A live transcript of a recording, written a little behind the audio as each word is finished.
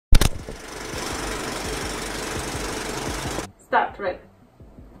Start, right?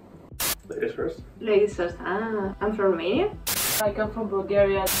 Ladies first. Ladies first. Ah, I'm from Romania. I come from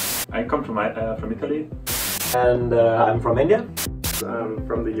Bulgaria. I come from Italy. And I'm from India. I'm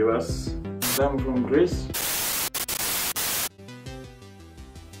from the US. I'm from Greece.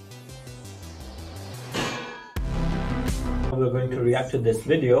 We're going to react to this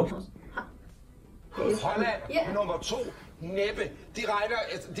video. Holland Yeah. nummer 2, næppe. De regner,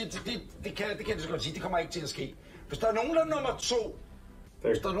 det kan de godt sige, det kommer ikke til at ske. Hvis der er nogen, der er nummer 2,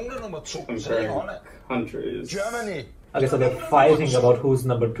 så er det Holland. Countries. Germany. Okay, so they're fighting about who's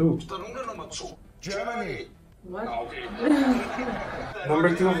number 2. Hvis der er nogen, der er nummer 2, Germany. What? Okay. Number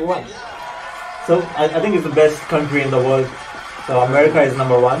 2 of what? So I think it's the best country in the world. So America is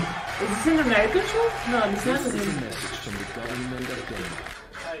number 1. Is this an American show? No, it's not.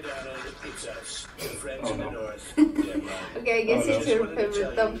 Okay, I guess it's your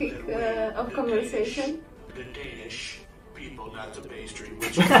favorite topic of conversation. The Danish people, not the pastry,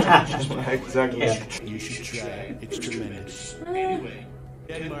 which Exactly. Yeah. you should try. It's tremendous. Anyway,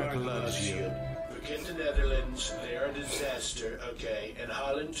 Denmark loves you. Forget the Netherlands, they are a disaster, okay? And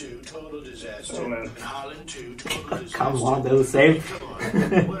Holland too, total disaster. Oh, man. And Holland too, total disaster. Come on, they're the same. Come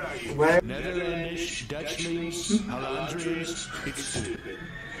on, what are you? Where? Netherlandish, Dutchlings, Hollandries, it's stupid.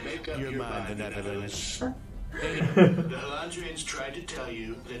 Make up your mind, the Netherlands. The Hollandrians tried to tell you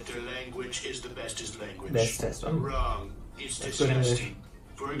that their language is the bestest language. Bestest, huh? Wrong. It's That's good disgusting.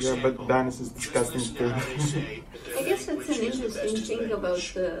 For Yeah, example, but Danish is just disgusting listen to too. how they say that their I guess that's language an is the interesting bestest thing about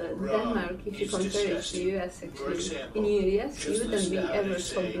language. Denmark if you It's compare it to disgusting. US For actually. example, In US you just wouldn't listen be to how ever they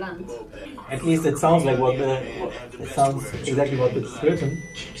so say blunt. moped. At least it sounds like it sounds exactly what it's written.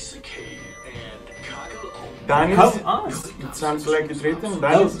 Piece of cake and cockle. Danish? Come on. It sounds like it's written No,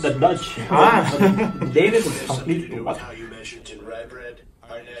 Danish. the Dutch. Ah. Danish is You completely know what? how you mentioned in rye bread?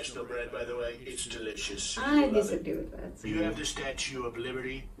 Our national bread, by the way, it's delicious. I You love it. disagree with that. You have the Statue of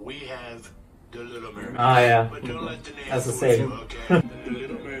Liberty. We have the Little Mermaid. Ah, yeah. But don't let the name That's the fool same. you, okay? The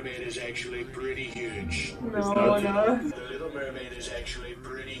Little Mermaid is actually pretty huge. No, no. The Little Mermaid is actually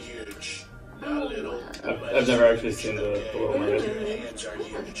pretty huge. Not little. I've never actually seen the Little Mermaid. Your hands are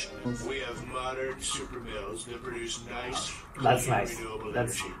huge. We have modern super mills that produce nice, That's clean, nice. renewable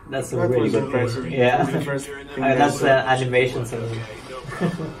That's energy. a That really was good impressive. thing. Yeah. The first thing I That's saw. animation. So. Okay, no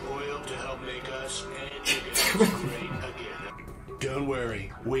problem. Oil to help make us and make us great again. Don't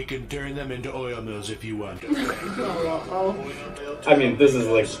worry, we can turn them into oil mills if you want. I mean, this is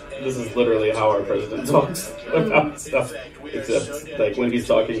literally how our president talks about stuff. Except, like, when he's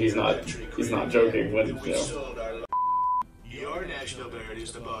talking, he's not joking. When Your national bird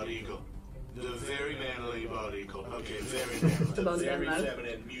is the bald eagle. The very manly bald eagle. Okay, very manly. About The very Denmark.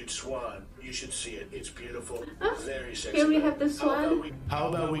 feminine mute swan. You should see it. It's beautiful. Very sexy. Here we have the swan. How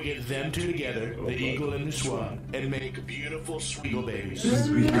about we get them two together, the eagle and the swan, and make beautiful sweetle babies?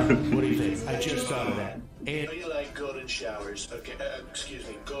 What do you think? I just thought of that. And you like golden showers? Okay, excuse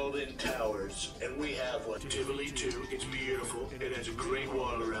me, golden towers, and we have one. Tivoli too. It's beautiful. It has a great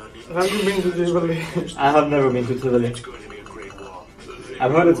wall around it. Have you been to Tivoli? I have never been to Tivoli. It's going to be a great wall.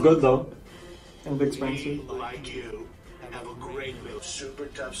 I've heard it's good though. And expensive. Like you, have a great meal. Super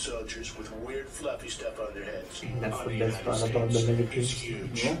tough soldiers with weird fluffy stuff on their heads. That's On the the best United part about the States, military. it's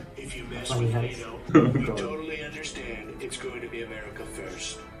huge. Yeah. If you mess Funny with hats. NATO, we totally understand it's going to be America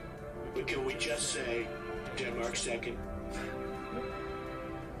first. But can we just say Denmark second?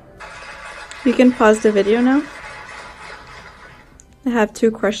 You can pause the video now. I have 2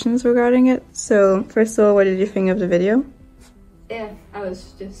 questions regarding it. So, first of all, what did you think of the video? Yeah, I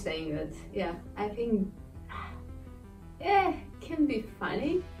was just saying that. Yeah, I think it can be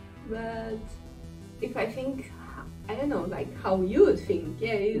funny, but if I think, I don't know, like how you would think,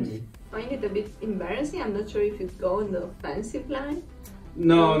 yeah, you'd find it a bit embarrassing. I'm not sure if you'd go on the offensive line.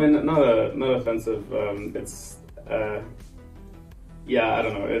 No, I mean, not offensive. It's yeah, I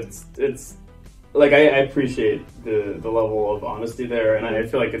don't know. It's like I appreciate the level of honesty there, and I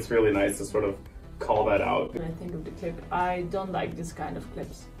feel like it's really nice to sort of call that out. When I think of the clip, I don't like this kind of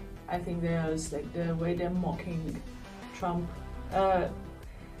clips. I think there's like the way they're mocking Trump.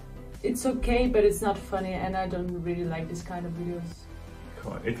 It's okay, but it's not funny, and I don't really like this kind of videos.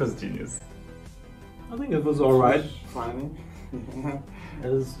 Come on, it was genius. I think it was alright. Funny.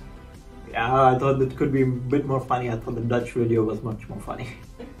 Yeah, I thought it could be a bit more funny. I thought the Dutch video was much more funny.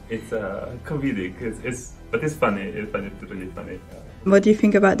 It's comedic. But it's funny. It's really funny. What do you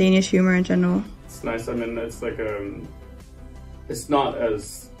think about Danish humor in general? It's nice. I mean, it's like it's not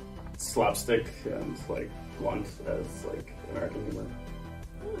as slapstick and like blunt as like American humor.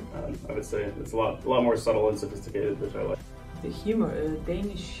 I would say it's a lot more subtle and sophisticated, which I like. The humor,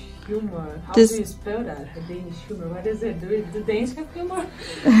 Danish humor. How Just- do you spell that? A Danish humor. What is it? Do Danes have humor?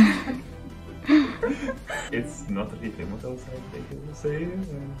 It's not really famous outside, I can say.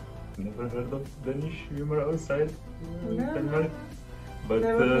 Never heard of Danish humor outside No. Denmark. But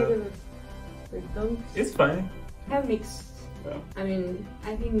Never heard of it. They don't. it's funny. I have mixed. Yeah. I mean,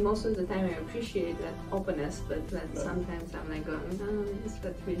 I think most of the time I appreciate that openness, but then Yeah. sometimes I'm like going, oh, is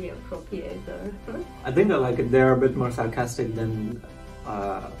that really appropriate? Or I think that like they're a bit more sarcastic than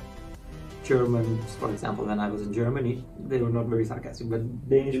Germans, for example. When I was in Germany, they were not very sarcastic, but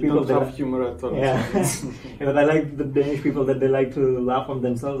Danish You people don't have humor at all. yeah. Yeah, but I like the Danish people that they like to laugh on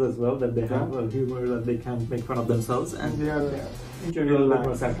themselves as well. That they have a humor that they can make fun of themselves, and They are in general a bit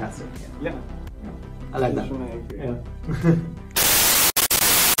more sarcastic. yeah. I like that. I agree. Yeah.